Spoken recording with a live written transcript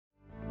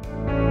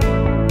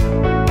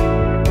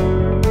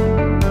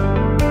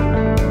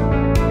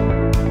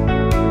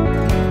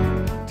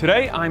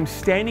Today I'm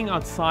standing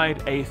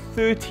outside a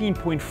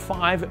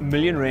 13.5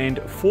 million rand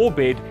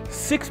 4-bed,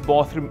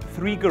 6-bathroom,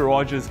 3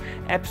 garages,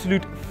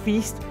 absolute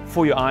feast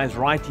for your eyes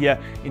right here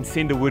in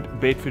Senderwood,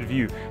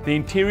 Bedfordview. The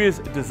interior is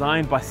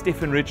designed by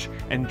Stefan Rich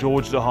and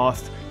George de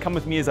Haast. Come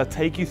with me as I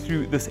take you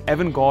through this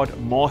avant-garde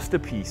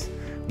masterpiece.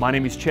 My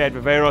name is Chad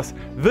Viveiros.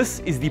 This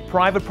is the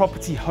Private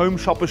Property Home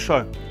Shopper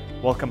Show.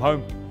 Welcome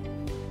home.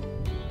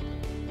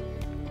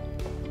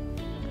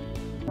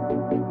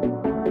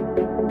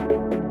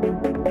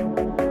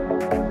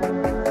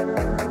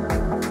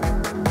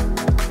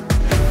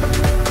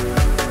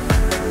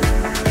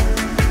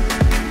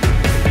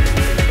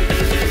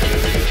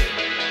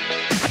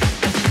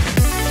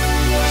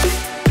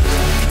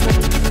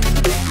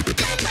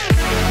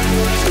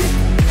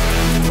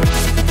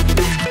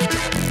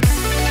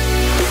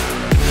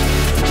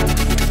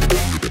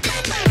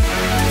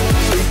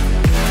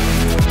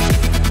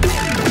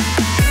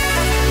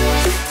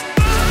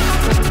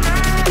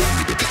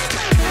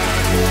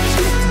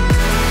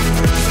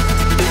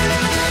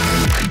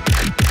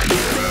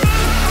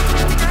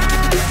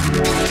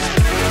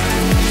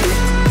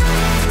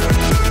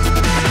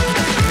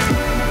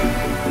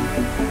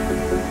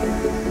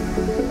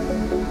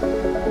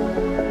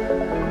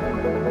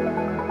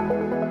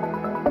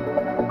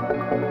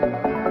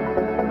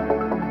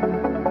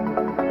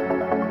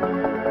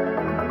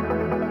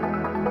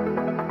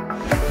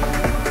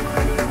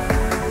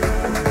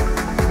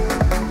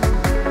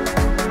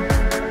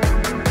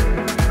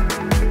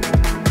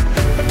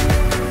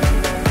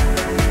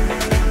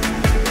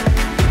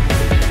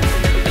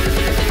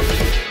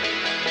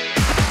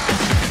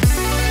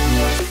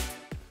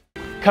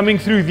 Coming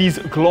through these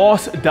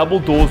glass double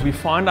doors, we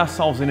find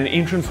ourselves in an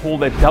entrance hall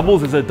that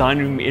doubles as a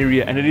dining room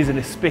area, and it is in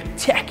a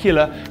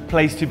spectacular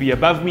place to be.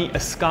 Above me, a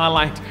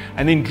skylight,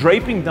 and then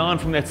draping down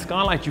from that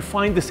skylight, you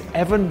find this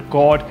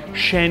avant-garde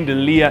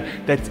chandelier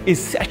that is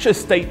such a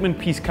statement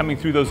piece coming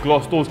through those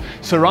glass doors.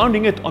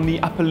 Surrounding it on the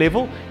upper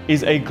level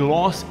is a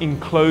glass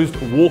enclosed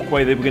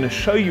walkway that we're going to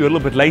show you a little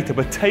bit later,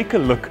 but take a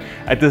look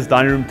at this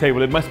dining room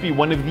table. It must be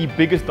one of the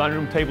biggest dining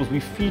room tables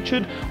we've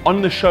featured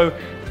on the show.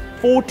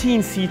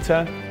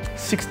 14-seater,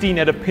 16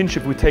 at a pinch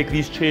if we take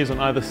these chairs on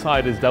either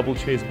side as double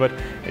chairs, but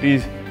it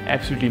is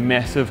absolutely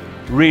massive.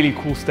 Really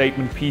cool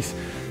statement piece.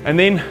 And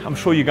then I'm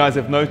sure you guys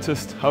have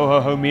noticed, ho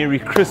ho ho, Merry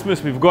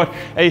Christmas. We've got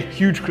a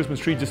huge Christmas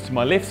tree just to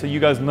my left, so you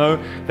guys know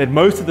that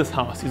most of this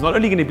house is not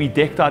only going to be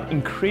decked out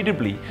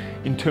incredibly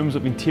in terms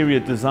of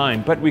interior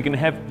design, but we're going to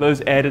have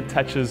those added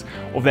touches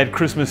of that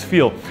Christmas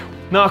feel.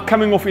 Now,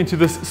 coming off into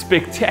this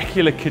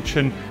spectacular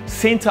kitchen,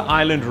 center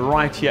island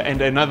right here,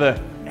 and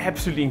another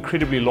absolutely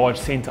incredibly large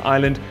center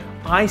island.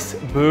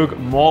 Iceberg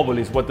marble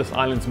is what this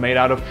island's made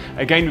out of.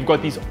 Again, we've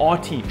got these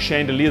arty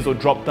chandeliers or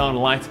drop-down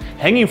lights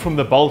hanging from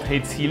the bolt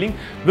head ceiling.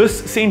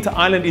 This center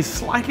island is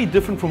slightly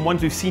different from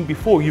ones we've seen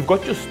before. You've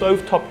got your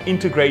stovetop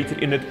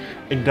integrated in it,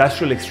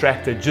 industrial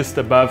extractor just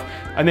above,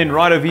 and then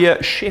right over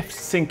here, chef's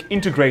sink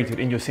integrated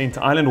in your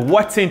center island.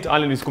 What center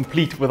island is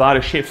complete without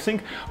a chef's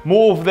sink?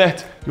 More of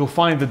that. You'll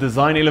find the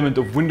design element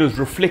of windows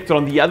reflected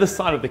on the other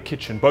side of the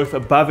kitchen, both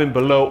above and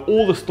below.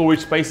 All the storage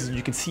spaces,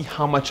 you can see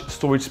how much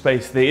storage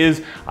space there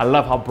is. I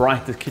love how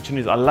bright the kitchen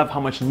is. I love how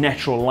much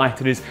natural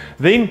light it is.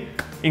 Then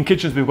in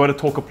kitchens, we've got to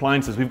talk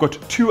appliances. We've got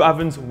 2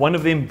 ovens, one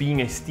of them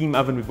being a steam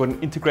oven. We've got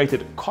an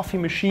integrated coffee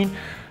machine.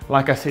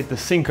 Like I said, the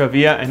sink over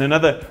here, and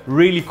another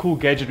really cool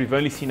gadget we've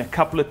only seen a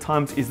couple of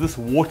times is this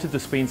water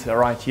dispenser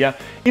right here.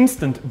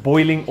 Instant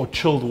boiling or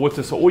chilled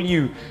water. So all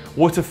you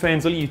water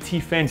fans, all you tea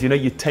fans, you know,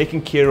 you're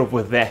taken care of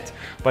with that.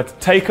 But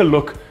take a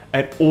look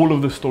at all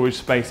of the storage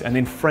space, and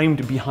then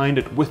framed behind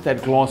it with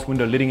that glass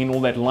window letting in all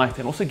that light,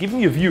 and also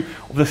giving you a view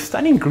of the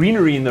stunning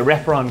greenery in the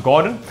wraparound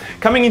garden.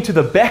 Coming into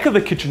the back of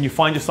the kitchen, you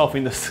find yourself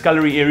in the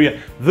scullery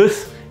area.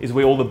 This is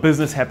where all the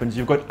business happens.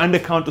 You've got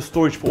under-counter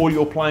storage for all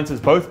your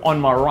appliances, both on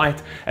my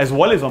right as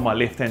well as on my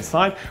left-hand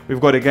side. We've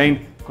got,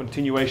 again,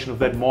 continuation of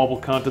that marble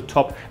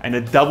countertop and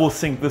a double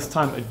sink, this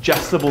time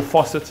adjustable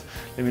faucet.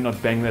 Let me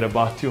not bang that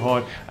about too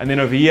hard. And then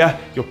over here,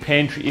 your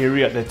pantry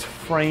area that's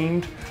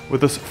framed with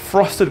this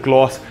frosted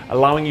glass,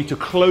 allowing you to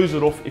close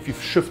it off if you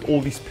shift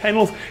all these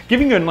panels,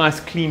 giving you a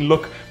nice clean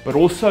look, but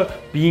also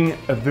being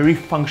a very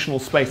functional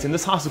space. And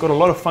this house has got a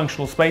lot of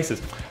functional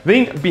spaces.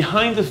 Then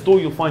behind this door,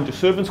 you'll find your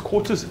servants'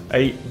 quarters,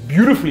 a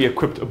beautifully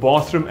equipped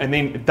bathroom, and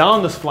then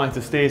down this flight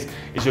of stairs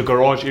is your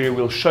garage area.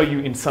 We'll show you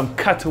in some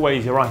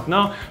cutaways here right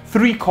now.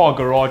 3-car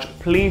garage,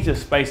 plenty of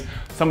space.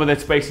 Some of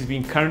that space is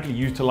being currently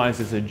utilized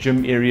as a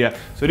gym area.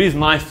 So it is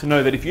nice to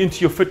know that if you're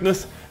into your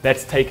fitness,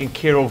 that's taken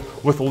care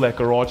of with all that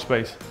garage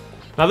space.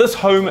 Now, this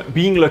home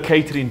being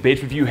located in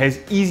Bedfordview has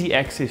easy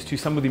access to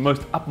some of the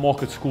most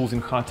upmarket schools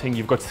in Gauteng.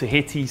 You've got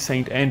Saheti,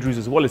 St. Andrews,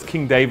 as well as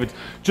King David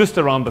just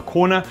around the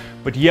corner.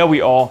 But here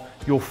we are,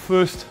 your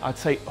first, I'd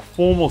say,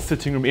 formal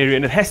sitting room area.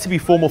 And it has to be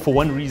formal for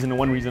one reason and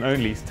one reason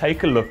only. Is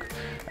take a look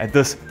at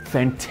this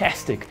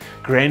fantastic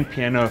grand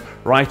piano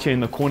right here in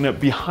the corner.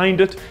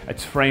 Behind it,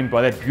 it's framed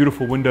by that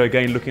beautiful window,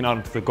 again looking out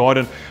into the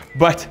garden.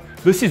 But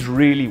this is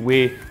really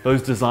where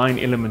those design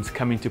elements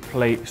come into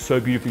play so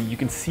beautifully. You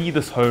can see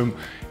this home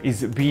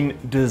is being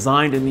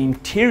designed and the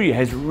interior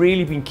has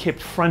really been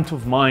kept front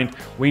of mind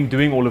when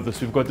doing all of this.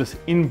 We've got this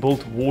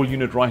inbuilt wall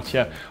unit right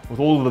here with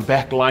all of the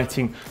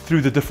backlighting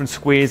through the different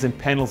squares and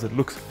panels. It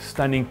looks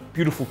stunning.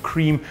 Beautiful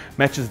cream,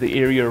 matches the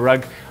area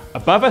rug.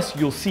 Above us,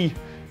 you'll see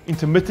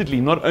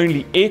intermittently not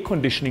only air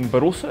conditioning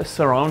but also a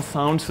surround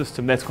sound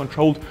system that's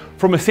controlled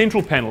from a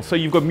central panel. So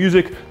you've got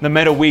music no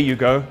matter where you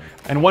go,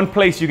 and one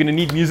place you're going to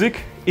need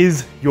music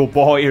is your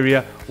bar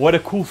area. What a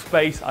cool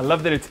space. I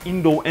love that it's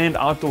indoor and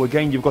outdoor.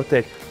 Again, you've got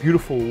that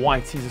beautiful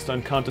white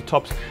Caesarstone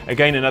countertops.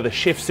 Again, another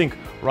chef sink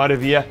right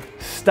over here.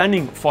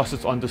 Stunning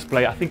faucets on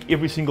display. I think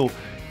every single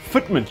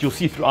fitment you'll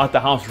see throughout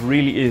the house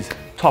really is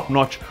top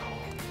notch.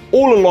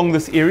 All along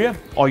this area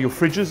are your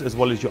fridges as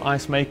well as your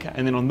ice maker,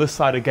 and then on this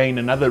side again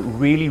another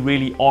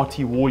really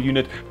arty wall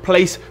unit,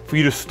 place for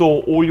you to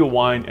store all your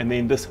wine, and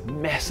then this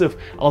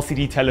massive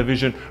LCD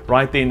television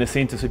right there in the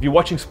center. So if you're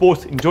watching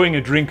sports, enjoying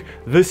a drink,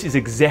 this is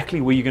exactly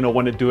where you're going to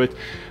want to do it.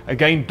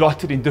 Again,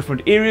 dotted in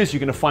different areas, you're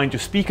going to find your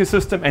speaker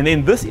system, and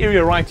then this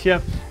area right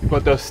here, you've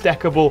got those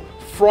stackable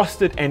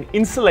frosted and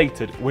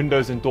insulated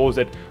windows and doors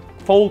that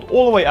fold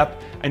all the way up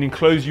and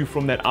enclose you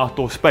from that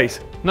outdoor space.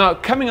 Now,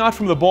 coming out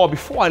from the bar,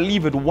 before I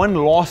leave it, one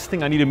last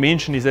thing I need to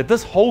mention is that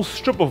this whole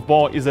strip of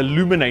bar is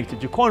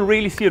illuminated. You can't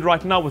really see it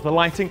right now with the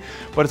lighting,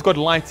 but it's got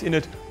lights in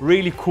it.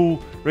 Really cool,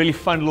 really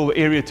fun little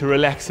area to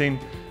relax in.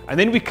 And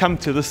then we come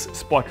to this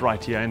spot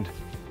right here, and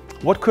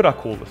what could I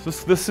call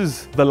this? This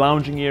is the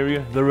lounging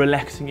area, the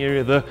relaxing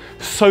area, the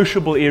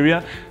sociable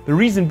area. The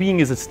reason being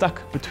is it's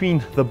stuck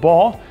between the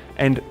bar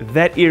and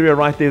that area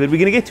right there that we're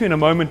going to get to in a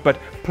moment, but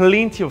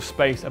plenty of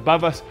space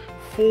above us.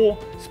 4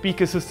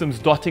 speaker systems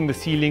dotting the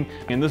ceiling,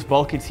 and this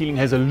bulkhead ceiling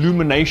has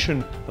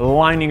illumination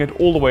lining it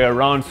all the way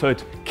around, so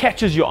it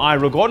catches your eye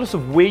regardless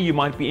of where you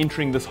might be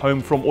entering this home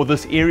from or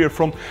this area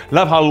from.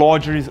 Love how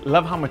large it is,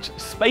 love how much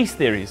space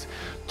there is.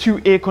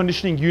 2 air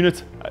conditioning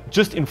units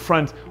just in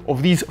front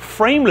of these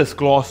frameless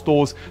glass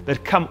doors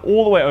that come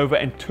all the way over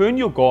and turn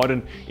your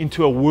garden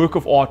into a work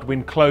of art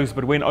when closed,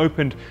 but when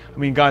opened, I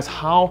mean guys,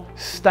 how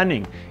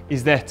stunning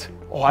is that?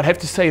 Oh, I'd have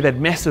to say that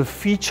massive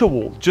feature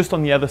wall just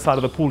on the other side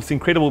of the pool. It's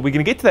incredible. We're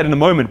going to get to that in a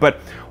moment, but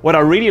what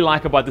I really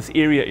like about this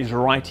area is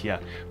right here.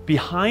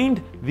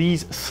 Behind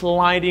these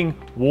sliding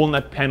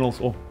walnut panels,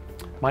 or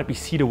might be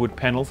cedar wood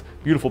panels,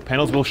 beautiful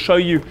panels. We'll show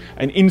you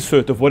an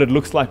insert of what it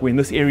looks like when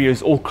this area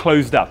is all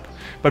closed up.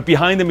 But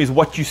behind them is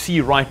what you see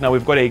right now.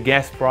 We've got a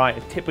gas braai,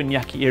 a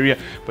teppanyaki area,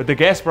 but the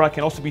gas braai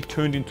can also be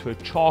turned into a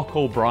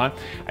charcoal braai.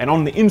 And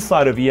on the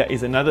inside of here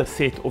is another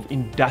set of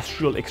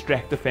industrial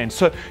extractor fans.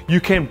 So you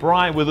can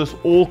braai with this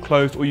all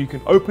closed, or you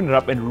can open it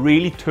up and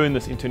really turn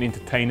this into an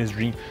entertainer's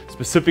dream,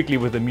 specifically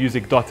with the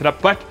music dotted up.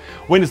 But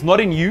when it's not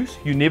in use,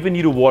 you never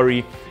need to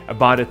worry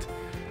about it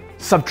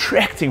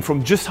subtracting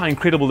from just how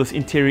incredible this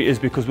interior is,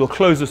 because we'll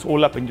close this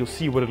all up and you'll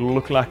see what it'll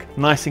look like.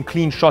 Nice and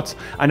clean shots.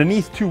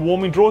 Underneath, 2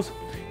 warming drawers.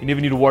 You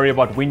never need to worry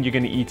about when you're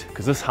going to eat,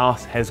 because this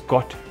house has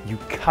got you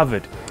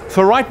covered.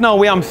 So right now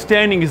where I'm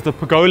standing is the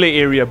pergola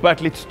area, but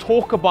let's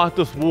talk about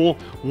this wall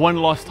one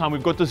last time.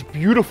 We've got this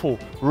beautiful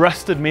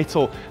rusted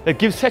metal that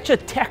gives such a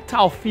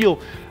tactile feel,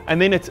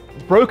 and then it's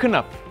broken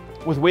up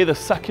with where the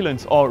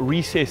succulents are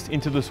recessed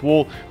into this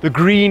wall. The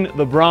green,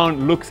 the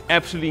brown looks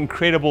absolutely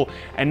incredible.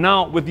 And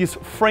now with these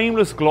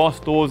frameless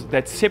glass doors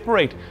that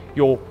separate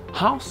your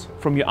house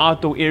from your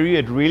outdoor area,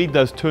 it really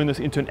does turn this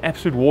into an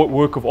absolute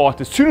work of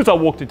art. As soon as I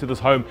walked into this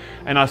home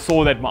and I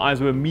saw that, my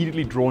eyes were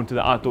immediately drawn to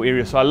the outdoor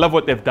area. So I love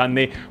what they've done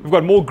there. We've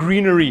got more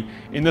greenery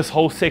in this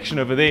whole section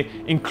over there,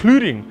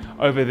 including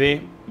over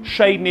there.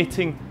 Shade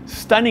netting,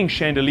 stunning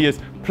chandeliers,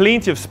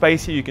 plenty of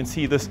space here. You can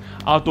see this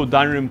outdoor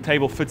dining room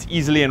table fits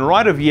easily, and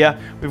right over here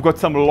we've got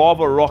some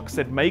lava rocks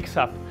that makes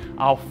up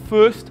our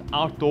first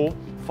outdoor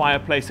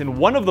fireplace, and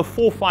one of the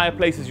 4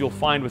 fireplaces you'll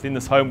find within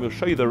this home. We'll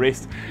show you the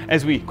rest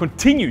as we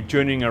continue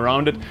journeying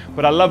around it,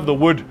 but I love the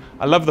wood.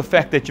 I love the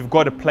fact that you've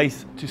got a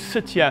place to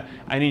sit here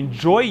and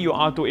enjoy your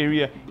outdoor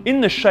area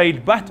in the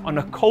shade, but on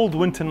a cold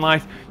winter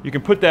night you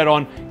can put that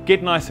on,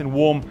 get nice and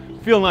warm,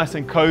 feel nice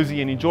and cozy,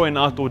 and enjoy an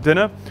outdoor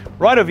dinner.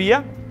 Right over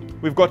here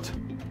we've got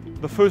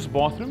the first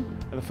bathroom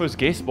and the first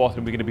guest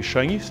bathroom we're going to be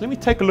showing you. So let me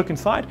take a look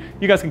inside.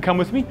 You guys can come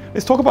with me.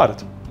 Let's talk about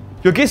it.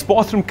 Your guest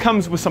bathroom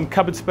comes with some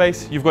cupboard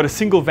space. You've got a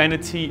single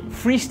vanity,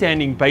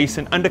 freestanding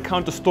basin, under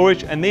counter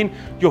storage, and then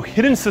your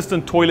hidden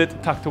cistern toilet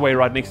tucked away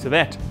right next to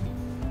that.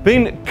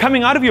 Then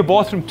coming out of your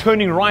bathroom,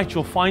 turning right,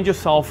 you'll find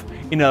yourself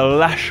in a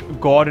lush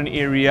garden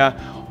area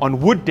on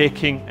wood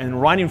decking,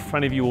 and right in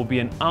front of you will be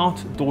an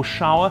outdoor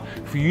shower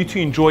for you to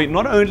enjoy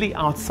not only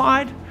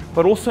outside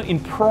but also in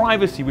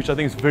privacy, which I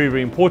think is very,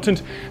 very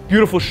important.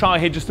 Beautiful shower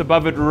head just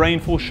above it,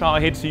 rainfall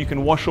shower head, so you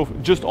can wash off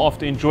just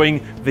after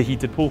enjoying the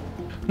heated pool.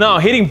 Now,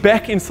 heading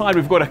back inside,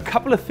 we've got a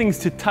couple of things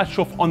to touch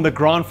off on the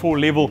ground floor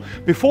level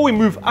before we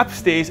move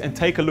upstairs and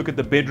take a look at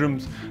the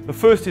bedrooms. The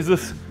first is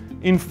this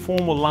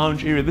informal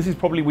lounge area. This is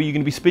probably where you're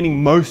going to be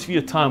spending most of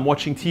your time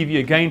watching TV.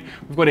 Again,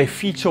 we've got a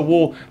feature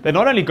wall that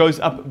not only goes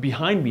up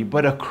behind me,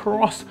 but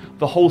across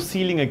the whole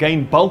ceiling.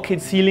 Again,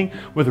 bulkhead ceiling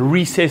with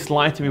recessed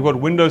light, and we've got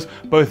windows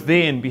both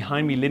there and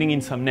behind me letting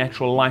in some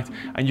natural light.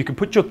 And you can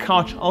put your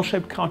couch,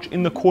 L-shaped couch,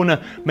 in the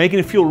corner, making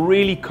it feel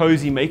really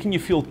cozy, making you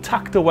feel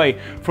tucked away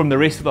from the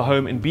rest of the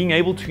home and being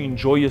able to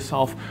enjoy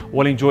yourself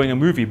while enjoying a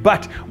movie.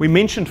 But we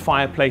mentioned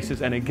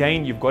fireplaces, and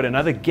again, you've got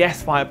another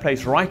gas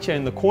fireplace right here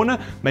in the corner,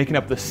 making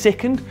up the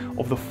second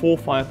of the 4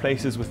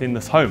 fireplaces within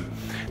this home.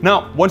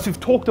 Now, once we've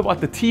talked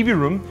about the TV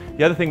room,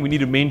 the other thing we need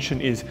to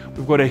mention is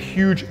we've got a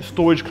huge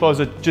storage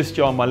closet just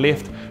here on my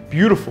left.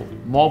 Beautiful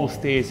marble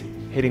stairs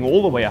heading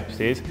all the way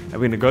upstairs, and we're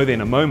going to go there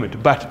in a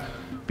moment. But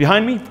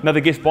behind me,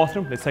 another guest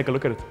bathroom. Let's take a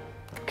look at it.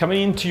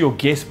 Coming into your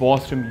guest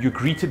bathroom, you're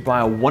greeted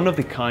by a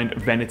one-of-a-kind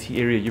vanity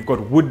area. You've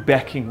got wood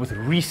backing with a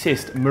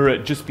recessed mirror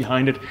just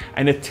behind it,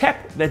 and a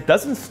tap that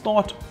doesn't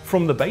start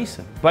from the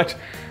basin, but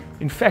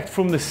in fact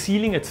from the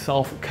ceiling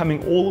itself,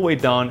 coming all the way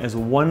down as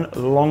one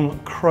long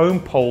chrome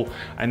pole,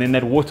 and then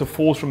that water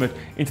falls from it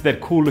into that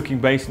cool looking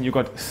basin. You've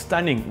got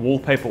stunning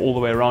wallpaper all the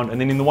way around,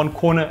 and then in the one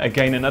corner,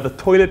 again, another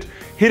toilet,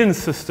 hidden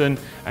cistern,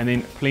 and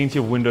then plenty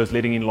of windows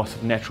letting in lots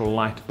of natural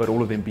light, but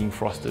all of them being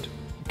frosted.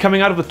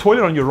 Coming out of the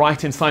toilet on your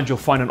right hand side, you'll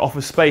find an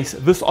office space.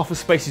 This office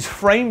space is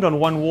framed on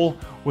one wall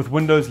with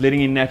windows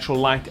letting in natural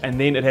light, and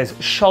then it has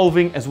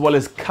shelving as well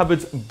as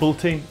cupboards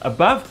built in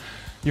above.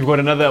 You've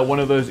got another one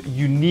of those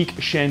unique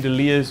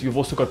chandeliers. You've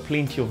also got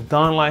plenty of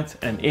downlights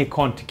and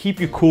aircon to keep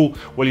you cool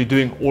while you're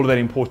doing all of that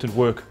important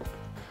work.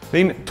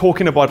 Then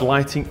talking about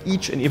lighting,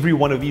 each and every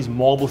one of these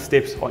marble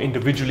steps are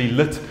individually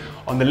lit.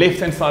 On the left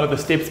hand side of the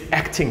steps,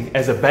 acting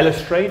as a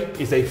balustrade,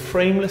 is a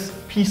frameless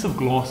piece of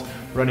glass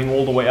running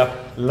all the way up.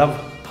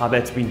 Love how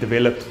that's been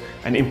developed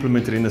and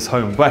implemented in this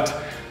home. But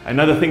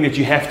another thing that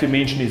you have to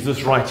mention is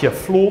this right here,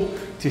 floor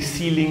to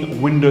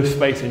ceiling window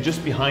space, and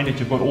just behind it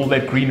you've got all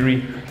that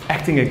greenery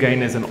acting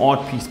again as an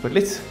art piece. But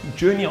let's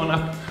journey on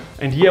up,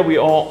 and here we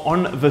are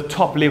on the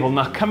top level.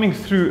 Now, coming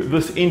through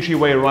this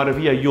entryway right over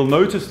here, you'll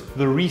notice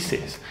the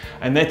recess,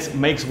 and that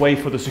makes way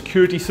for the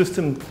security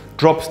system,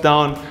 drops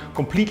down,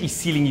 completely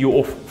sealing you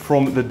off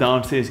from the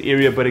downstairs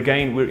area. But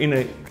again, we're in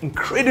an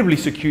incredibly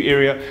secure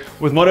area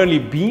with not only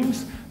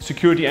beams,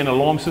 security and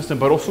alarm system,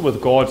 but also with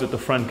guards at the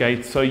front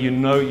gate, so you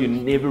know you're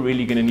never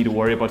really going to need to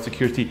worry about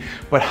security.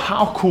 But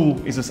how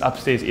cool is this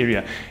upstairs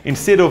area?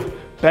 Instead of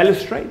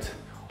balustrades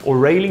or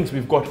railings,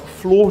 we've got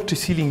floor to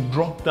ceiling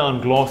drop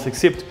down glass,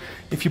 except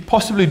if you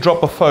possibly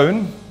drop a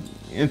phone,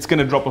 it's going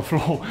to drop a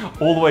floor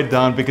all the way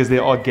down because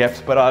there are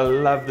gaps. But I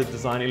love the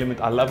design element.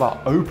 I love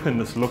how open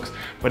this looks.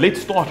 But let's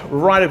start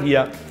right over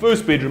here,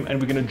 first bedroom, and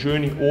we're going to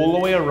journey all the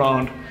way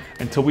around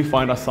until we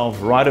find ourselves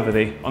right over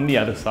there on the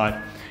other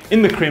side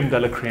in the creme de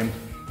la creme,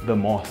 the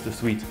master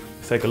suite.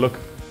 Let's take a look.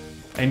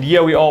 And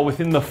here we are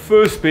within the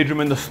first bedroom,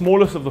 and the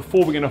smallest of the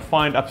 4 we're going to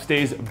find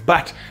upstairs,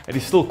 but it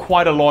is still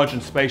quite a large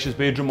and spacious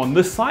bedroom. On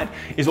this side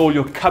is all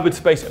your cupboard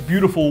space,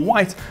 beautiful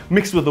white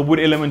mixed with the wood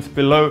elements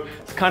below.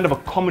 It's kind of a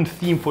common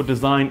theme for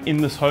design in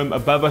this home.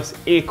 Above us,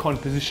 aircon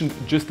positioned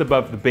just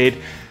above the bed.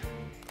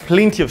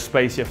 Plenty of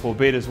space here for a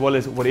bed, as well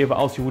as whatever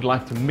else you would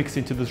like to mix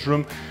into this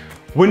room.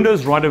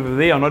 Windows right over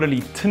there are not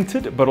only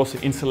tinted but also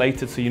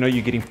insulated, so you know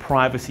you're getting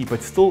privacy,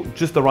 but still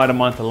just the right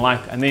amount of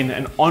light. And then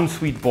an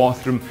ensuite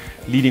bathroom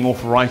leading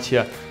off right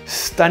here.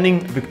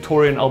 Stunning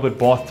Victorian Albert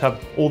bathtub.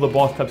 All the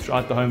bathtubs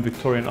throughout the home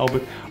Victorian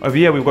Albert. Over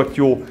here we've got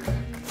your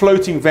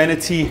floating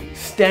vanity,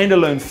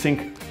 standalone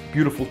sink,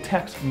 beautiful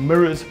taps,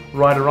 mirrors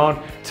right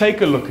around.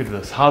 Take a look at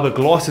this, how the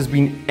glass has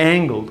been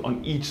angled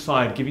on each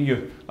side, giving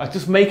you, like,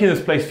 just making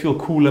this place feel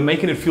cooler,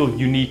 making it feel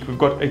unique. We've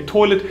got a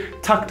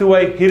toilet tucked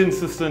away, hidden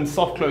cistern,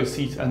 soft close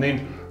seats, and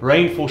then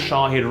rainfall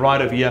shower head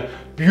right over here.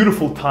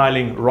 Beautiful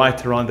tiling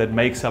right around that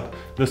makes up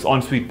this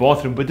ensuite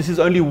bathroom. But this is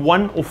only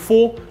 1 of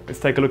 4. Let's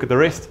take a look at the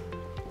rest.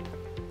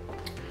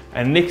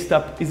 And next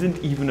up isn't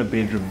even a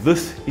bedroom.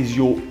 This is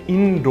your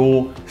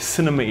indoor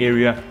cinema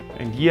area.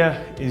 And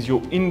here is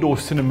your indoor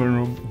cinema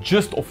room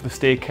just off the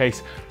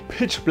staircase,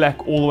 pitch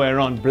black all the way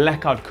around,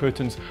 blackout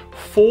curtains,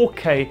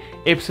 4K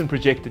Epson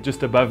projector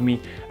just above me,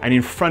 and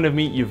in front of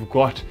me you've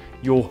got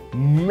your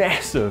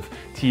massive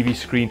TV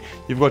screen.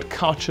 You've got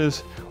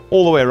couches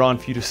all the way around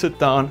for you to sit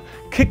down,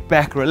 kick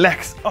back,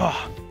 relax,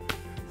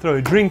 throw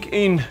a drink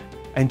in,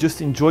 and just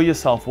enjoy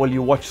yourself while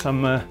you watch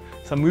some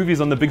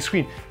movies on the big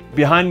screen.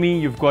 Behind me,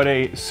 you've got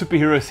a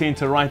superhero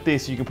center right there,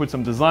 so you can put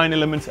some design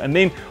elements, and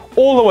then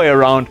all the way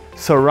around,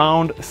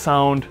 surround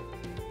sound.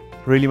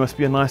 Really must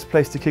be a nice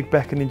place to kick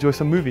back and enjoy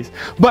some movies.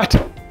 But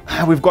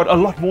we've got a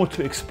lot more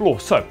to explore.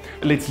 So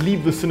let's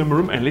leave the cinema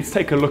room and let's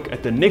take a look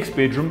at the next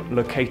bedroom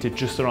located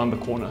just around the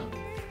corner.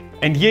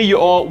 And here you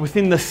are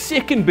within the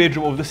second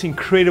bedroom of this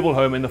incredible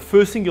home, and the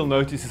first thing you'll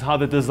notice is how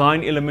the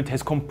design element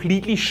has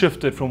completely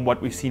shifted from what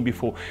we've seen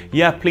before.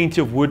 Yeah, plenty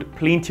of wood,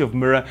 plenty of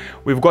mirror.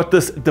 We've got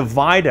this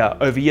divider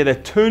over here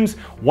that turns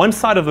one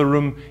side of the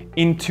room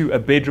into a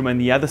bedroom and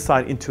the other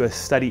side into a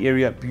study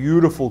area.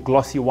 Beautiful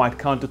glossy white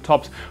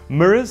countertops,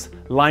 mirrors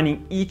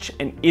lining each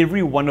and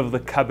every one of the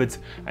cupboards,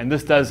 and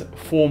this does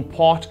form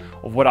part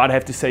of what I'd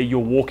have to say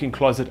your walk-in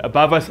closet.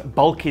 Above us,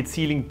 bulkhead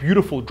ceiling,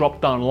 beautiful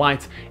drop-down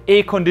lights,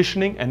 air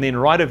conditioning, and then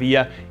right over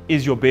here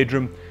is your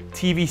bedroom.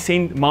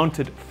 TV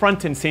mounted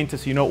front and center,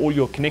 so you know all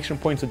your connection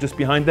points are just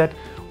behind that.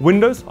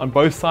 Windows on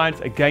both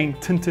sides, again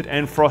tinted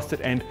and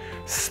frosted, and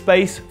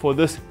space for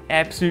this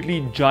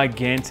absolutely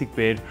gigantic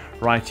bed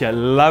right here.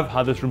 Love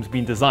how this room's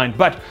been designed.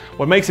 But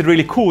what makes it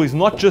really cool is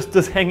not just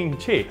this hanging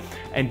chair,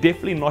 and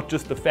definitely not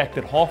just the fact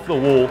that half the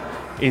wall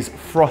is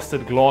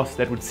frosted glass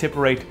that would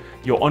separate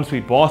your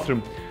ensuite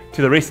bathroom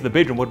to the rest of the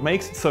bedroom. What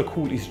makes it so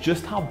cool is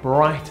just how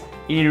bright,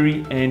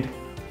 airy, and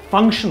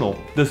functional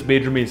this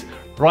bedroom is.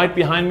 Right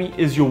behind me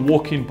is your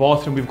walk-in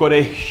bathroom. We've got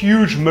a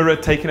huge mirror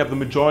taking up the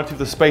majority of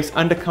the space,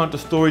 under counter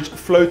storage,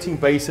 floating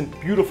basin,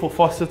 beautiful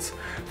faucets,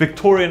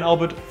 Victoria and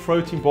Albert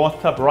floating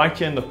bathtub right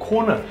here in the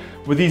corner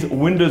with these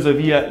windows over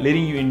here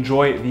letting you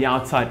enjoy the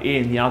outside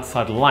air and the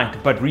outside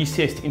light. But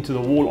recessed into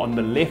the wall on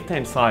the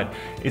left-hand side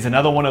is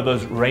another one of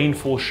those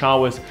rainfall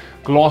showers.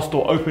 Glass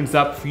door opens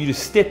up for you to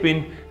step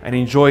in and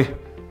enjoy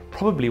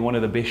probably one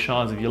of the best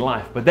showers of your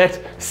life. But that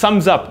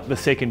sums up the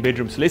second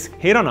bedroom. So let's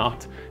head on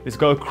out. Let's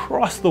go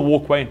across the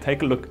walkway and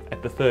take a look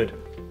at the third.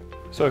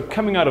 So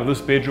coming out of this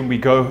bedroom, we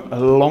go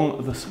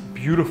along this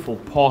beautiful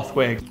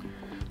pathway.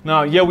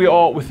 Now here we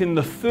are within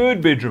the third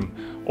bedroom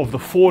of the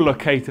four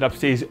located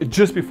upstairs,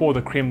 just before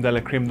the creme de la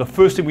creme. The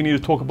first thing we need to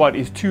talk about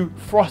is two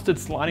frosted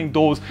sliding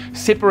doors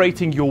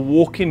separating your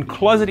walk-in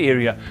closet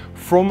area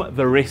from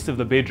the rest of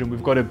the bedroom.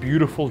 We've got a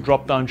beautiful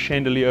drop-down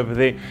chandelier over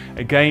there.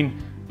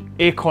 Again,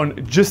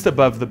 aircon just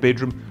above the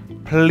bedroom.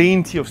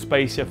 Plenty of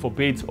space here for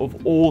beds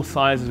of all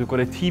sizes. We've got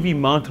a TV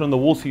mounted on the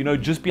wall, so you know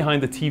just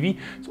behind the TV,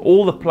 it's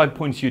all the plug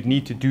points you'd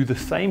need to do the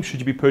same should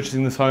you be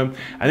purchasing this home.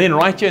 And then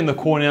right here in the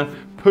corner,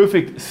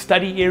 perfect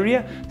study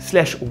area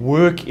slash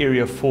work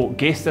area for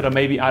guests that are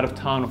maybe out of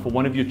town, or for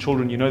one of your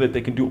children. You know that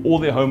they can do all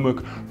their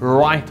homework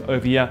right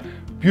over here,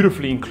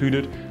 beautifully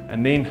included.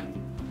 And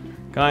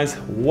then, guys,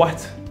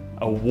 what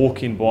a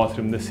walk-in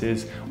bathroom this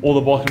is. All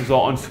the bathrooms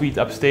are en suite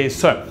upstairs.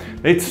 So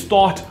let's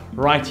start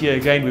right here.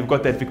 Again, we've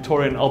got that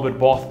Victoria and Albert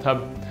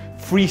bathtub,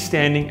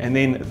 freestanding, and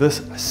then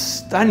this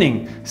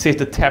stunning set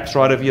of taps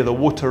right over here. The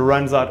water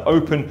runs out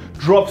open,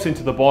 drops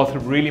into the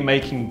bathroom, really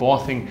making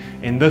bathing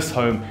in this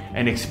home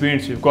an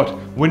experience. We've got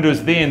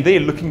windows there and there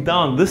looking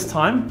down, this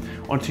time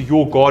onto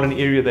your garden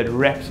area that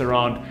wraps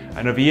around.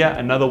 And over here,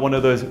 another one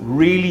of those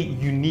really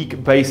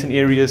unique basin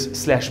areas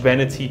slash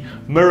vanity,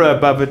 mirror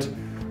above it,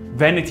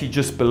 vanity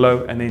just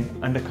below, and then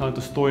under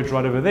counter storage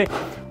right over there.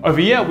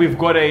 Over here we've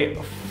got a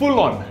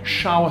full-on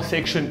shower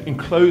section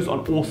enclosed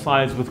on all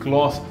sides with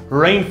glass,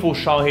 rainfall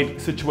shower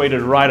head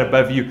situated right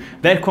above you.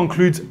 That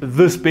concludes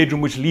this bedroom,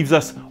 which leaves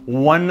us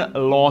one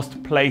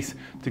last place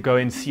to go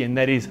and see, and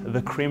that is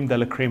the creme de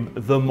la creme,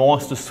 the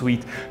master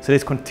suite. So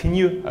let's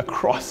continue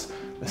across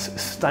this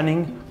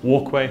stunning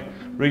walkway.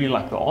 Really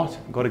like the art,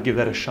 got to give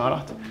that a shout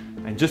out.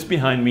 And just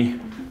behind me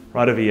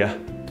right over here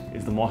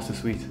is the master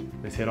suite.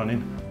 Let's head on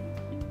in.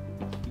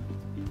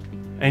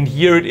 And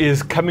here it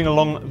is, coming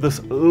along this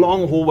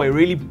long hallway,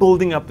 really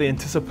building up the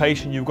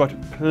anticipation. You've got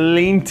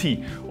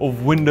plenty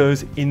of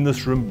windows in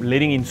this room,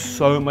 letting in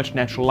so much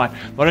natural light.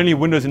 Not only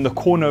windows in the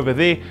corner over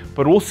there,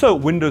 but also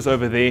windows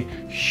over there.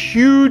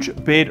 Huge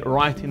bed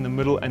right in the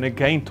middle. And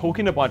again,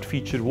 talking about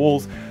featured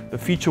walls, the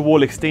feature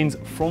wall extends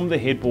from the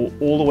headboard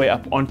all the way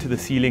up onto the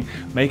ceiling,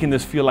 making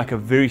this feel like a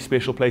very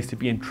special place to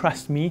be. And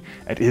trust me,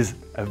 it is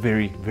a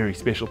very, very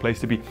special place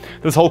to be.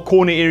 This whole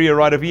corner area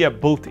right over here,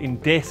 built-in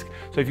desk.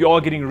 So if you are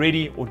getting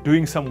ready or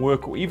doing some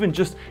work, or even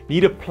just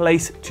need a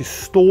place to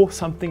store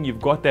something,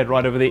 you've got that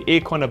right over there,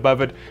 aircon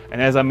above it.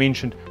 And as I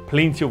mentioned,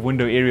 plenty of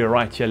window area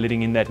right here,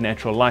 letting in that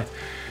natural light.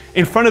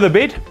 In front of the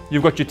bed,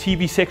 you've got your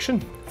TV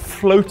section,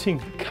 floating,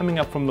 coming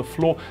up from the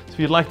floor. So if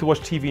you'd like to watch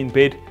TV in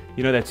bed,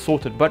 you know that's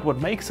sorted. But what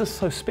makes this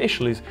so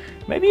special is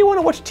maybe you want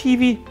to watch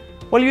TV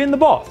while you're in the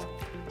bath.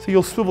 So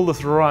you'll swivel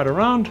this right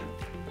around.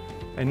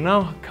 And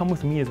now come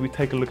with me as we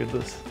take a look at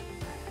this.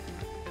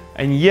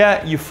 And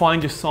here you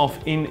find yourself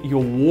in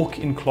your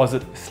walk-in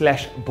closet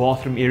slash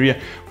bathroom area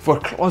for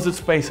closet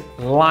space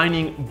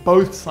lining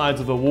both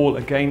sides of the wall.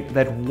 Again,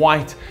 that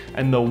white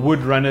and the wood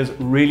runners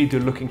really do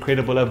look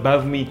incredible.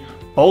 Above me,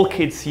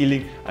 bulkhead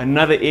ceiling,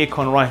 another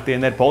aircon right there,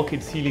 and that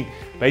bulkhead ceiling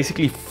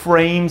basically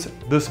frames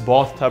this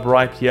bathtub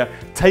right here,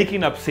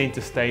 taking up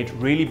center stage,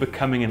 really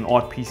becoming an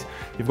art piece.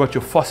 You've got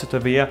your faucet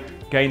over here.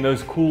 Again,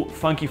 those cool,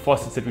 funky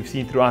faucets that we've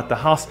seen throughout the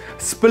house,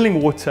 spilling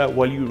water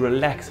while you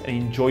relax and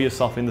enjoy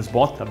yourself in this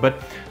bathtub.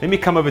 But let me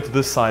come over to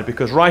this side,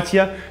 because right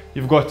here,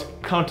 you've got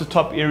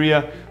countertop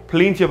area,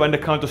 plenty of under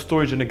counter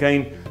storage, and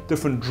again,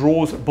 different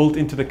drawers built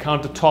into the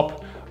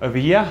countertop. Over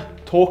here,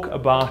 talk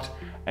about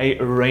a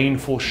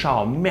rainfall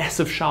shower,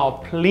 massive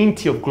shower,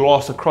 plenty of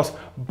glass across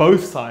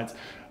both sides,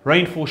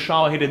 rainfall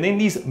shower head, and then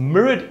these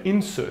mirrored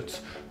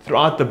inserts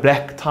throughout the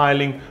black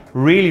tiling.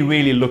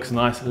 Really looks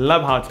nice.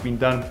 Love how it's been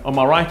done. On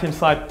my right hand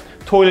side,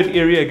 toilet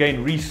area,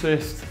 again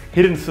recessed,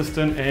 hidden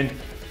cistern, and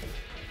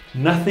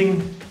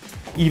nothing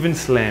even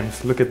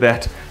slams. Look at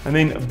that. And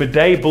then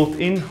bidet built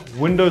in,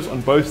 windows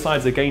on both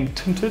sides, again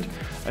tinted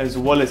as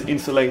well as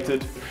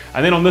insulated.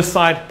 And then on this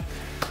side,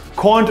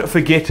 can't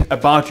forget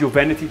about your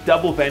vanity,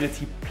 double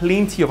vanity,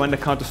 plenty of under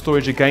counter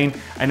storage again,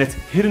 and it's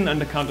hidden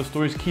under counter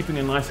storage, keeping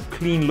a nice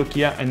clean look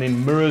here, and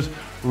then mirrors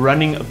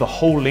running the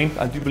whole length.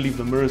 I do believe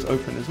the mirrors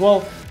open as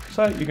well,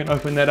 so you can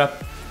open that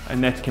up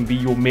and that can be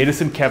your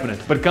medicine cabinet.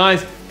 But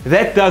guys,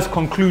 that does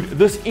conclude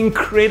this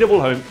incredible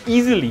home,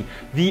 easily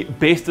the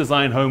best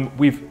design home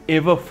we've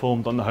ever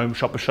filmed on the Home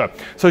Shopper Show.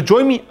 So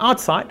join me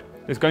outside.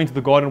 Let's go into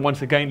the garden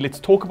once again. Let's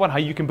talk about how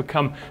you can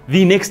become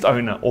the next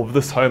owner of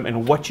this home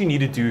and what you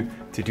need to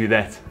do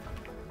that.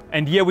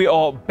 And here we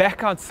are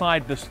back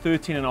outside this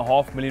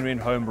 13.5 million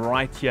rand home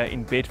right here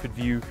in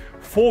Bedfordview.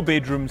 4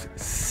 bedrooms,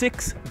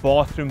 6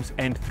 bathrooms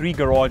and 3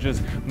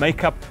 garages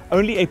make up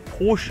only a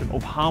portion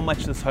of how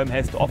much this home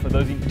has to offer.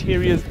 Those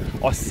interiors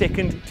are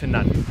second to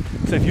none.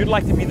 So if you'd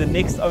like to be the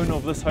next owner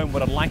of this home,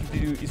 what I'd like you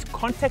to do is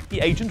contact the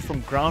agent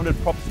from Grounded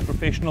Property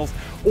Professionals.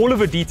 All of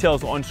the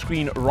details are on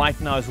screen right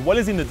now as well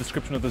as in the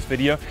description of this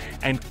video,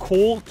 and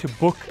call to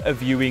book a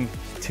viewing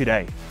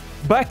today.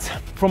 But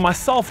from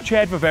myself,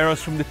 Chad Viveiros,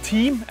 from the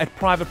team at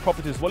Private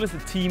Property as well as the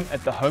team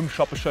at the Home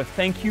Shopper Show,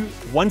 thank you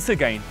once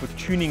again for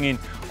tuning in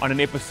on an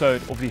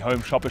episode of the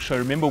Home Shopper Show.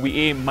 Remember,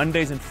 we air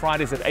Mondays and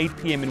Fridays at 8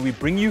 p.m. and we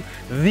bring you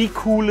the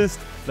coolest,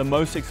 the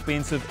most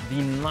expensive,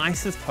 the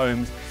nicest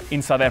homes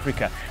in South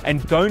Africa.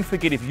 And don't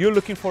forget, if you're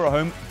looking for a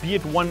home, be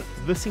it one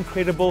this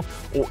incredible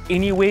or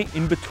anywhere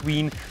in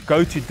between,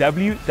 go to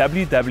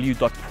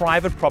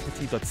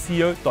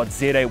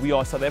www.privateproperty.co.za. We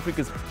are South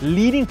Africa's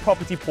leading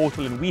property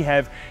portal, and we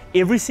have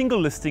every single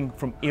listing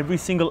from every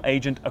single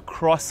agent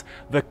across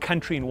the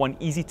country in one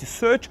easy to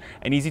search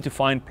and easy to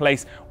find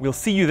place. We'll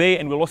see you there,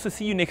 and we'll also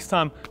see you next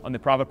time on the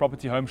Private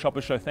Property Home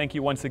Shopper Show. Thank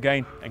you once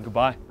again, and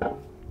goodbye.